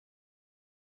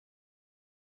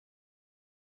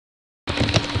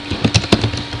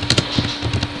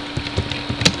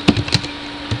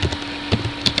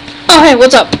Oh, hey,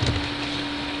 what's up?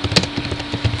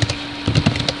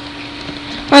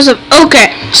 What's up?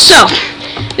 Okay, so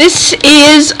this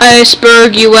is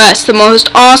Iceberg US, the most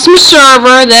awesome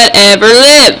server that ever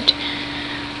lived.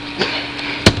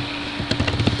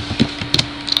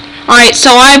 Alright,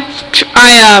 so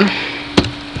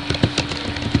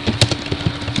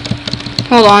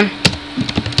hold on.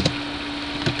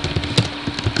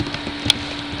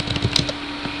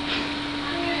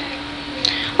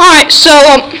 Alright,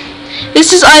 so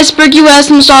this is Iceberg US,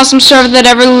 the most awesome server that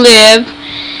ever lived.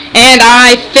 And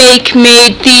I fake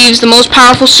made Thieves the most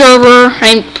powerful server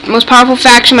and most powerful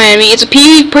faction my enemy. It's a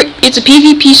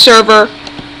PvP server.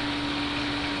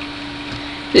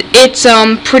 It's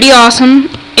pretty awesome.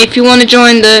 If you want to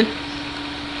join the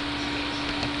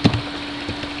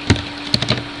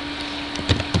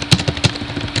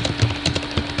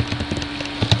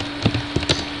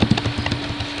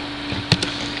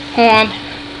hold on.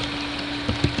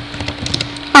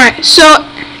 Alright, so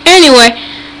anyway,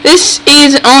 this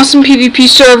is an awesome PvP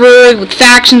server with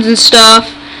factions and stuff.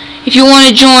 If you want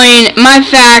to join my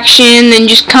faction, then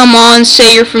just come on,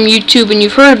 say you're from YouTube and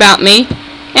you've heard about me,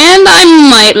 and I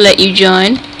might let you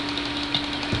join.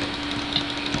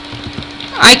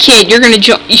 I kid, you're gonna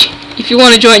join. If you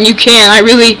want to join, you can. And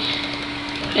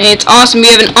it's awesome. We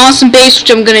have an awesome base,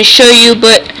 which I'm gonna show you,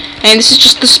 and this is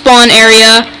just the spawn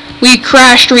area. We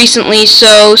crashed recently,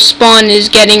 so spawn is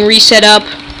getting reset up.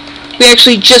 We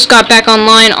actually just got back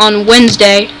online on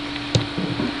Wednesday.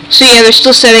 So yeah, they're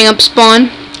still setting up spawn.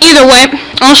 Either way,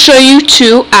 I'll show you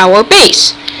to our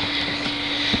base.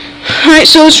 Alright,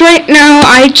 so it's right now,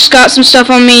 I just got some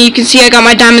stuff on me. You can see I got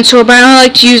my diamond sword, but I don't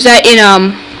like to use that in,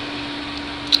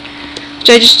 which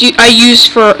I use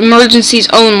for emergencies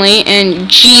only, and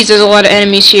geez, there's a lot of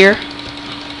enemies here.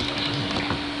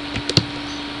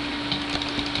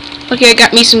 Okay, I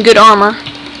got me some good armor.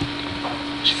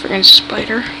 This friggin'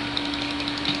 spider.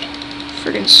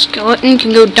 Friggin' skeleton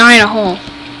can go die in a hole.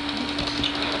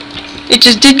 It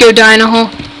just did go die in a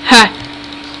hole. Ha.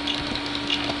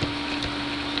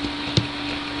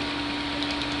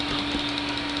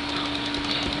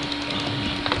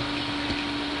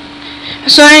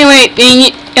 So anyway,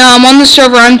 on the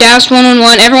server I'm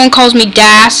Das111. Everyone calls me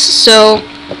Das, so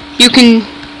you can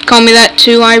call me that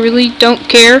too. I really don't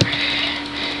care.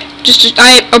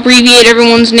 I abbreviate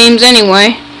everyone's names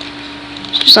anyway.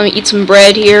 Just let me eat some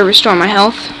bread here, restore my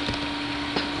health.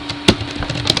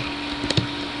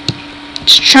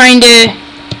 Just trying to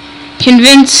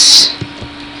convince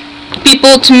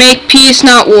people to make peace,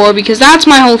 not war, because that's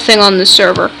my whole thing on this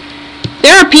server.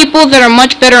 There are people that are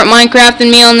much better at Minecraft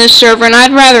than me on this server, and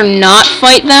I'd rather not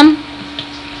fight them.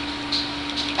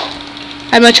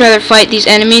 I'd much rather fight these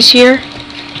enemies here.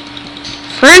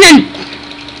 Friggin'!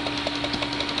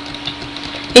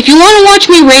 If you want to watch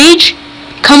me rage,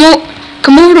 come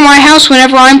over to my house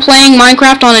whenever I'm playing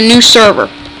Minecraft on a new server.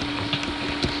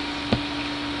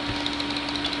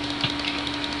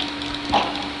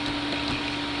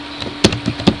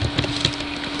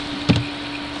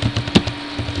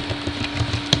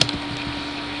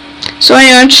 So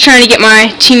anyway, I'm just trying to get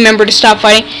my team member to stop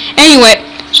fighting. Anyway,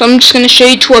 so I'm just going to show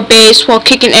you to our base while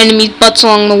kicking enemies' butts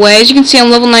along the way. As you can see, I'm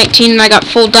level 19 and I got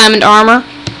full diamond armor.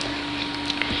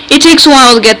 It takes a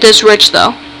while to get this rich,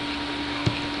 though.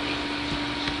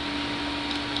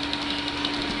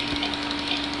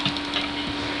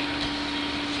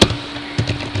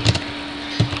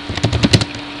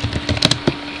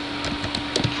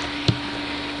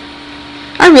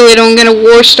 I really don't get a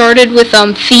war started with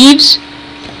thieves,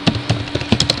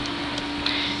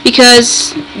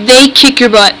 because they kick your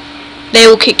butt. They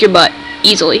will kick your butt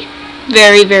easily,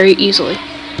 very, very easily.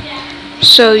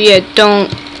 So yeah,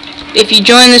 if you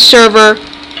join the server,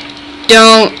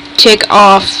 don't tick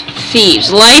off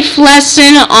thieves. Life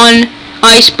lesson on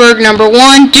Iceberg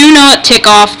 #1: do not tick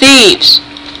off thieves,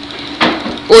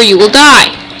 or you will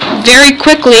die very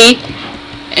quickly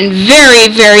and very,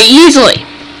 very easily.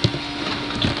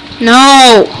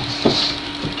 No.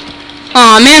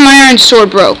 Aw, man, my iron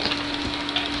sword broke.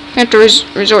 I have to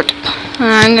resort to.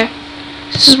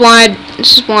 This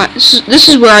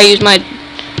is where I use my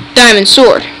diamond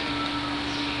sword.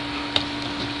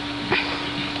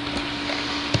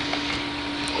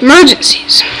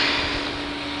 Emergencies.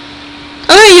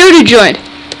 Okay, Yoda joined.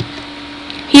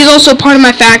 He's also part of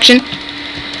my faction.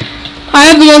 I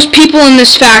have the most people in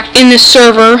this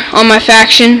server on my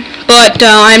faction, but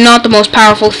I'm not the most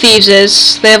powerful. Thieves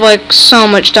is. They have like so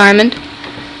much diamond.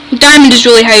 Diamond is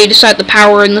really how you decide the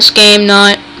power in this game,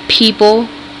 not people.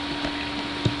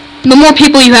 The more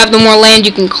people you have, the more land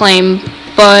you can claim,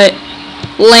 but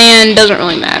land doesn't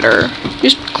really matter.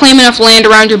 Just claim enough land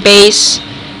around your base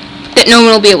that no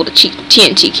one will be able to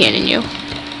TNT cannon you.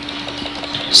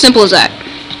 Simple as that.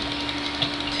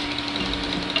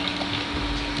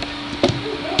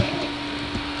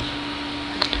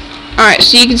 Alright,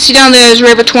 so you can see down there is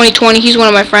Raver 2020. He's one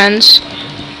of my friends.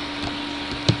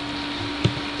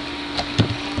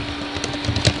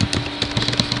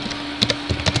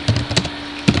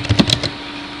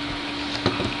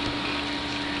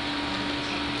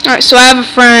 Alright, so I have a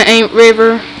friend,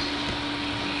 Raver.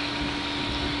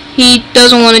 He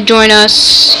doesn't want to join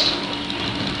us.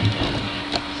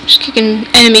 Just kicking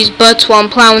enemies' butts while I'm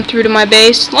plowing through to my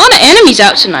base. A lot of enemies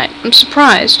out tonight. I'm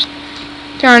surprised.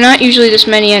 There are not usually this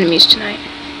many enemies tonight.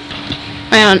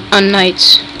 On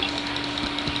nights.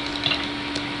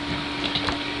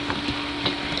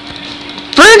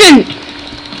 Friggin'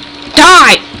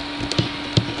 die!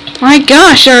 My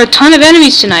gosh, there are a ton of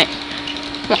enemies tonight.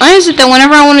 Why is it that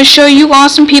whenever I want to show you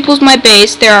awesome people's my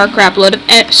base, there are a crap load of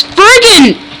enemies?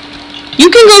 Friggin'! You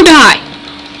can go die!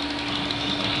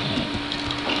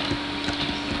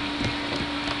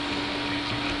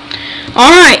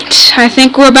 Alright, I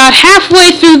think we're about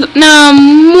halfway through no,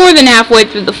 more than halfway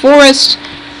through the forest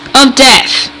of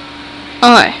death.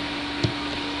 Alright.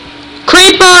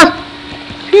 Creeper!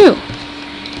 Phew.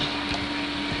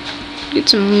 Get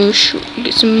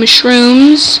some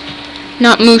mushrooms.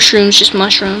 Not mushrooms, just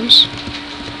mushrooms.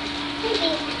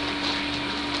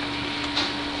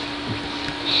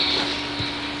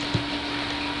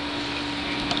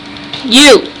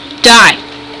 You die.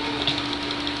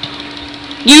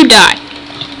 You die.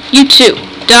 You too.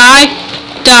 Die.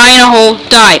 Die in a hole.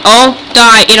 Die. All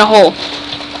die in a hole.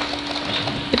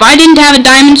 If I didn't have a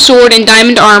diamond sword and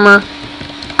diamond armor,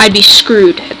 I'd be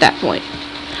screwed at that point.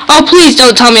 Oh, please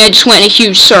don't tell me I just went in a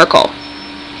huge circle.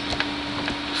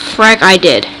 Frack, I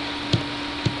did.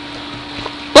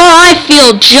 Well, I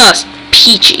feel just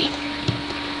peachy.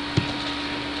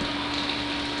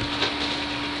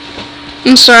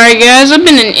 I'm sorry, guys. I've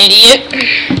been an idiot.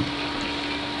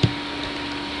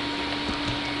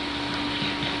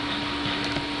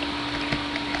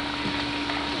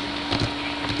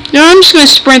 No, I'm just gonna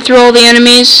sprint through all the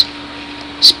enemies.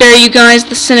 Spare you guys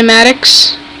the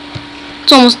cinematics.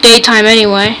 It's almost daytime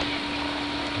anyway.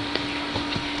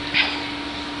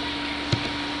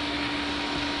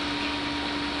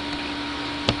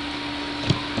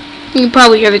 You can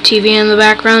probably hear the TV in the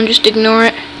background, just ignore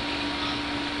it.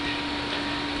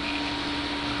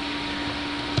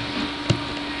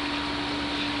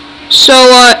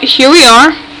 So, here we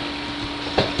are.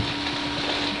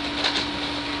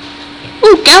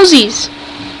 Ooh, cowsies!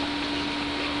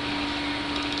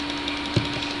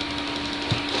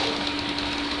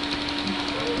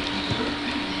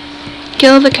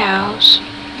 Kill the cows.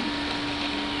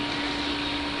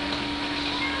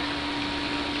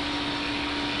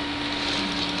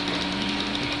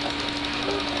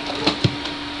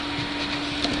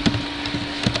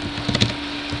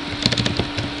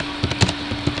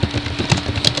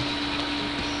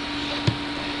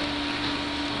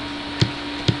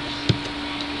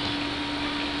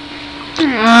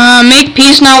 Make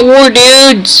peace, not war,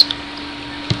 dudes.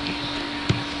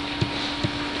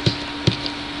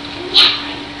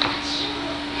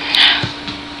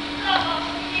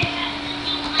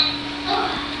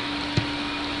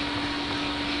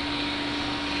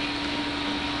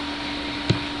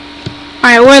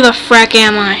 Alright, where the frack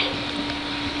am I?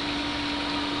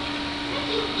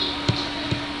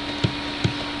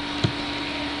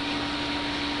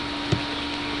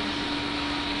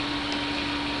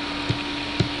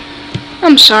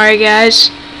 I'm sorry, guys.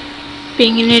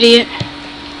 Being an idiot.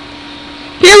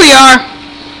 Here we are.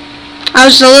 I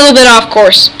was just a little bit off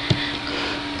course.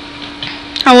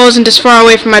 I wasn't as far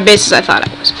away from my base as I thought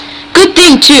I was. Good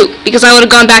thing, too, because I would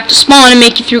have gone back to spawn and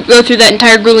make you go through that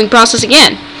entire grueling process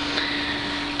again.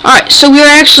 Alright, so we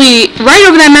are actually, right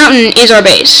over that mountain is our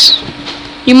base.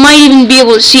 You might even be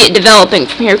able to see it developing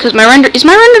from here, because is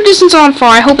my render distance on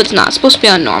far? I hope it's not. It's supposed to be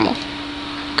on normal.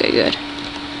 Okay, good.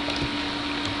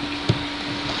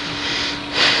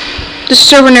 The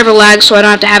server never lags, so I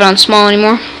don't have to have it on small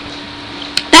anymore.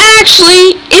 That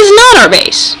actually is not our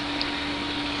base.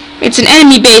 It's an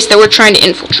enemy base that we're trying to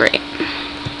infiltrate.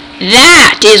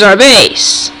 That is our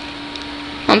base.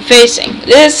 I'm facing.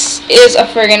 This is a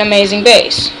friggin' amazing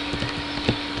base.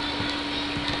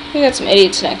 We got some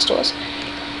idiots next to us.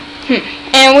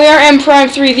 And we are M Prime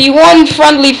 3, the one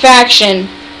friendly faction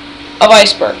of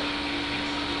Iceberg.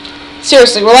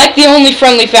 Seriously, we're like the only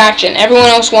friendly faction. Everyone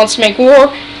else wants to make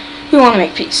war. We want to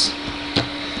make peace.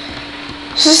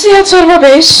 So this is the outside of our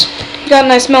base. Got a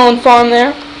nice melon farm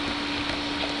there.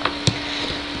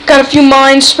 Got a few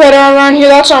mines spread out around here.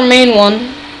 That's our main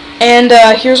one. And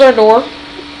here's our door.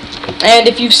 And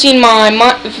if you've seen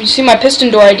my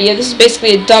piston door idea, this is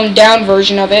basically a dumbed down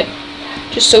version of it,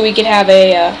 just so we could have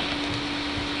a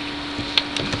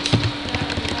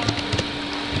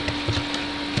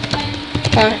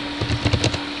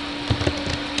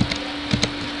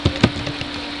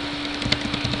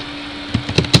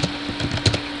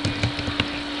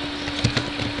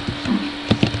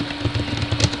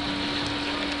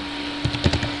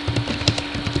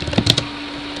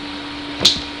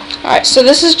Alright, so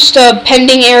this is just a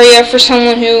pending area for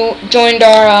someone who joined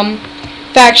our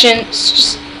faction. It's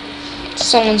just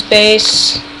someone's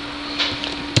base.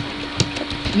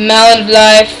 Melon of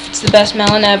life. It's the best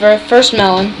melon ever. First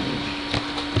melon.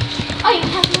 Oh, you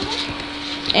have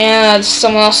melon? And this is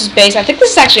someone else's base. I think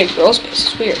this is actually a girl's base.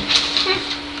 It's weird.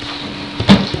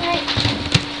 Right.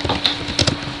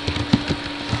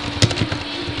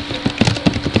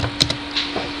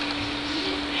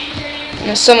 And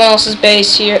there's someone else's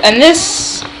base here. And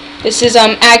this is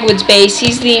Agwood's base.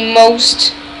 He's the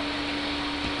most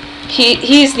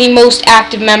he's the most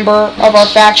active member of our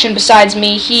faction besides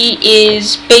me. He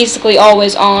is basically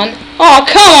always on. Oh,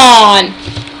 come on!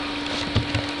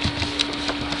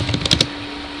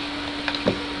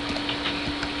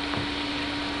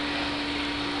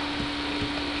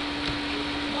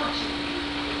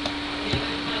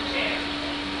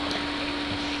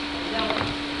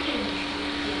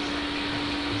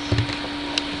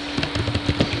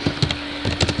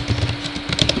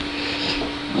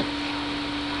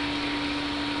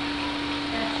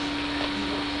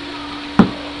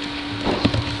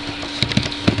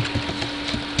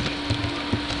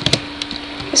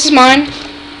 This is mine.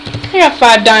 I got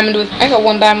 5 diamond with. I got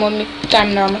 1 diamond with me.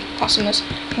 Diamond armor. Awesomeness.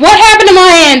 What happened to my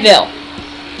anvil?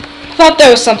 I thought there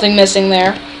was something missing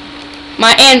there.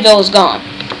 My anvil is gone.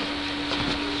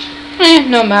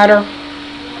 No matter.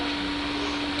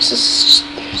 This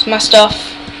is my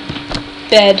stuff.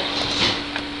 Bed.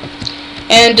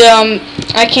 And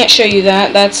I can't show you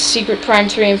that. That's secret Prime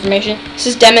 3 information. This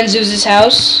is Demon Zeus's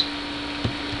house.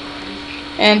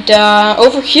 And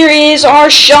over here is our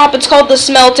shop. It's called the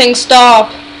Smelting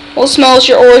Stop. We'll smelt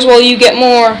your ores while you get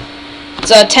more.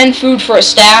 It's 10 food for a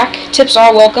stack. Tips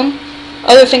are welcome.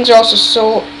 Other things are also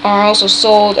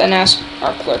sold, and ask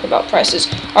our clerk about prices.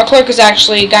 Our clerk is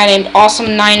actually a guy named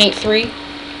Awesome983,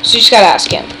 so you just gotta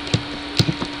ask him.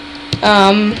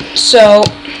 So,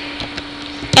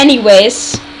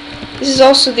 anyways, this is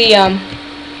also the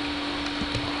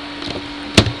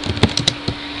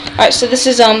Alright, so this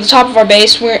is the top of our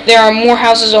base. There are more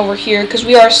houses over here because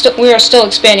we are still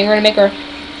expanding. We're gonna make our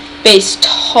base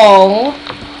tall.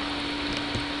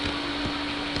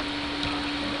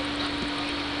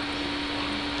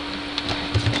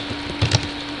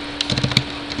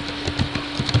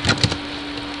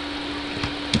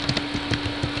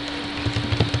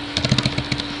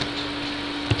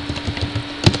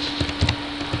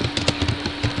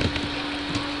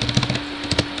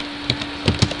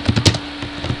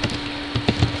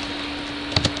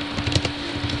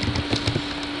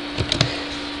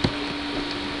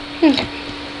 Okay.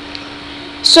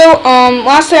 So,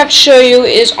 last thing I have to show you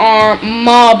is our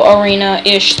mob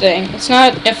arena-ish thing. It's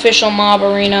not an official mob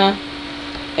arena.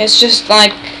 It's just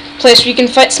like a place where you can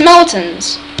fight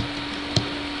skeletons.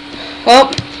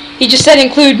 Well, he just said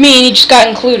include me, and he just got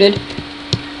included.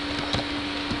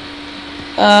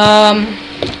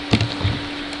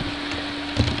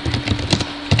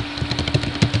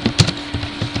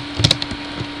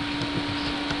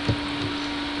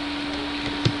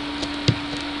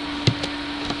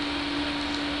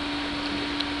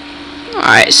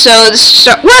 Alright, so this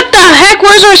is what the heck?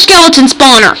 Where's our skeleton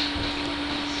spawner?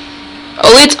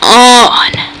 Oh, it's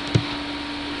on.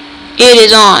 It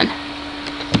is on.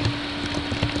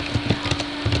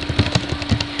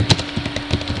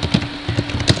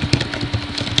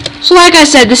 So like I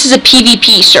said, this is a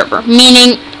PvP server,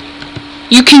 meaning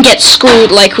you can get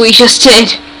screwed like we just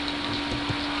did.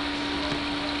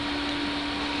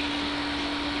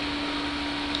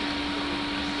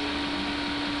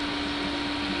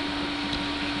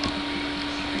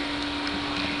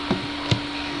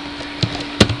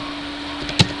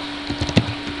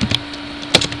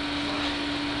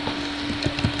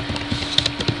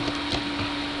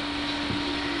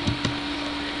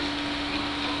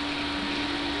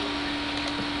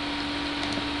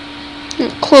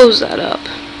 Close that up.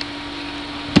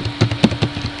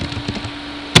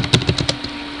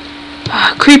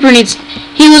 Creeper needs...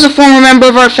 He was a former member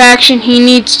of our faction. He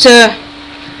needs to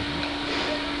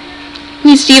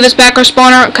give us back our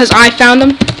spawner because I found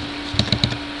him.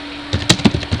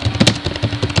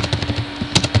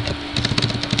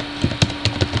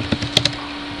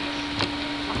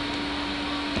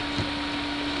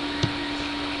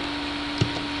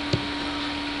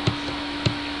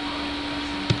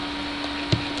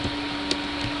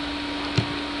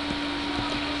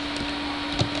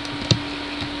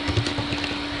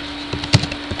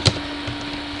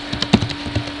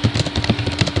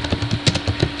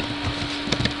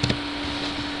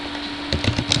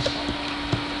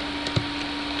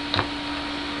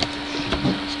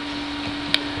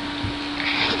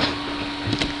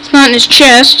 It's not in his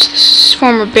chest. This is his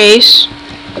former base.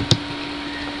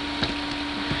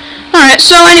 Alright,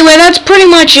 so anyway, that's pretty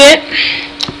much it.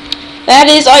 That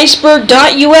is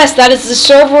iceberg.us. That is the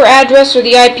server address or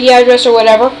the IP address or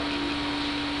whatever.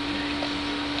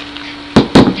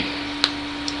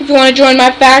 If you want to join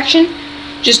my faction,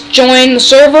 just join the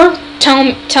server. Tell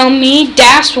me,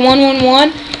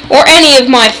 Dast111, or any of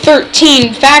my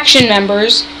 13 faction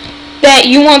members that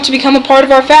you want to become a part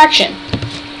of our faction.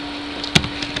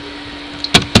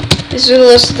 This is the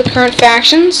list of the current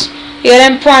factions. You got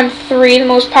M Prime 3, the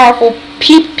most powerful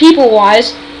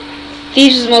people-wise.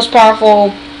 Thieves is the most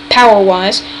powerful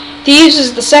power-wise. Thieves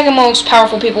is the second most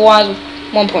powerful people-wise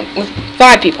with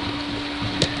 5 people.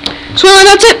 So anyway,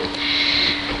 that's it.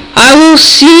 I will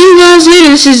see you guys later.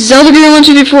 This is Zelda Girl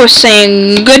 1234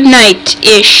 saying good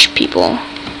night-ish, people.